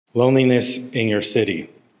Loneliness in your city.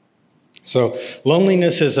 So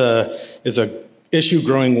loneliness is a issue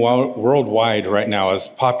growing worldwide right now as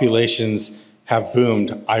populations have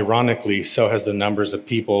boomed. Ironically, so has the numbers of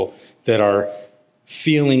people that are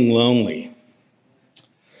feeling lonely.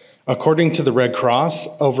 According to the Red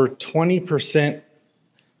Cross, over 20%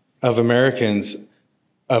 of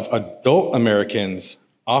adult Americans,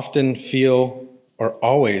 often feel or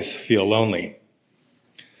always feel lonely.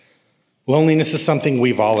 Loneliness is something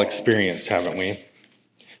we've all experienced, haven't we?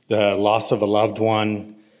 The loss of a loved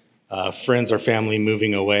one, friends or family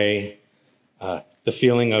moving away, the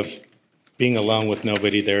feeling of being alone with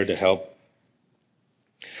nobody there to help.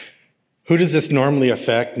 Who does this normally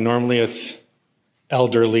affect? Normally it's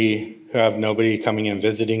elderly who have nobody coming and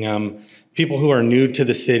visiting them, people who are new to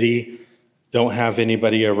the city, don't have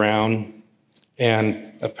anybody around,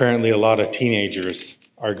 and apparently a lot of teenagers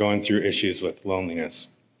are going through issues with loneliness.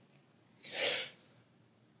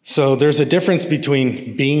 So there's a difference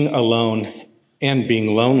between being alone and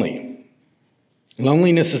being lonely.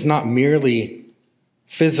 Loneliness is not merely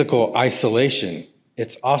physical isolation.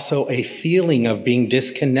 It's also a feeling of being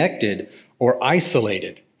disconnected or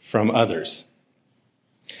isolated from others.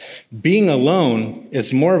 Being alone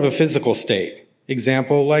is more of a physical state.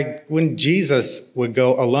 Example, like when Jesus would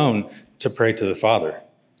go alone to pray to the Father.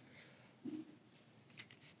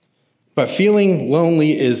 But feeling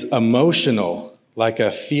lonely is emotional, like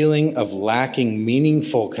a feeling of lacking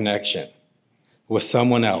meaningful connection with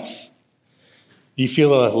someone else. You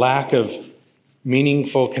feel a lack of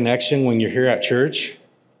meaningful connection when you're here at church?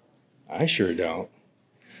 I sure don't.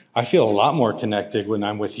 I feel a lot more connected when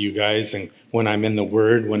I'm with you guys and when I'm in the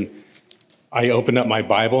Word, when I open up my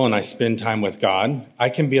Bible and I spend time with God. I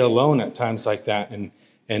can be alone at times like that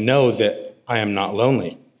and know that I am not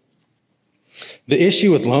lonely. The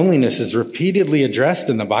issue with loneliness is repeatedly addressed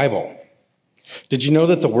in the Bible. Did you know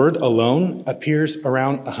that the word alone appears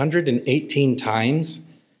around 118 times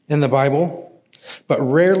in the Bible? But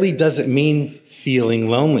rarely does it mean feeling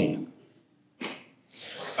lonely.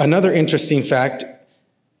 Another interesting fact,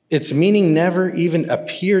 its meaning never even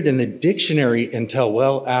appeared in the dictionary until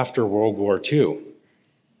well after World War II.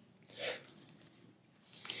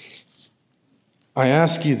 I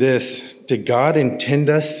ask you this, did God intend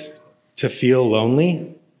us to feel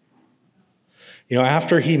lonely? You know,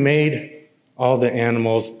 after he made all the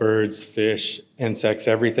animals, birds, fish, insects,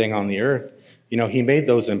 everything on the earth, you know, he made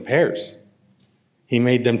those in pairs. He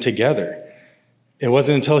made them together. It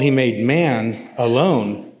wasn't until he made man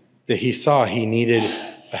alone that he saw he needed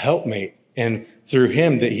a helpmate. And through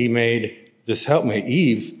him that he made this helpmate,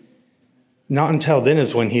 Eve. Not until then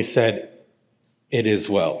is when he said, it is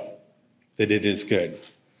well, that it is good.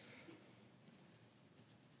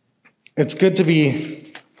 It's good to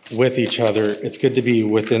be with each other. It's good to be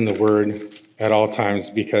within the Word at all times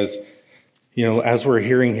because, you know, as we're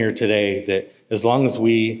hearing here today, that as long as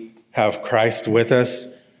we have Christ with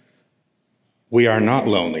us, we are not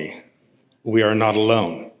lonely. We are not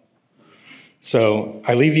alone. So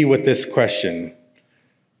I leave you with this question.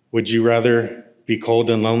 Would you rather be cold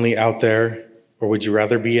and lonely out there, or would you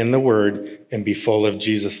rather be in the Word and be full of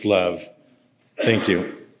Jesus' love? Thank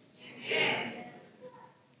you.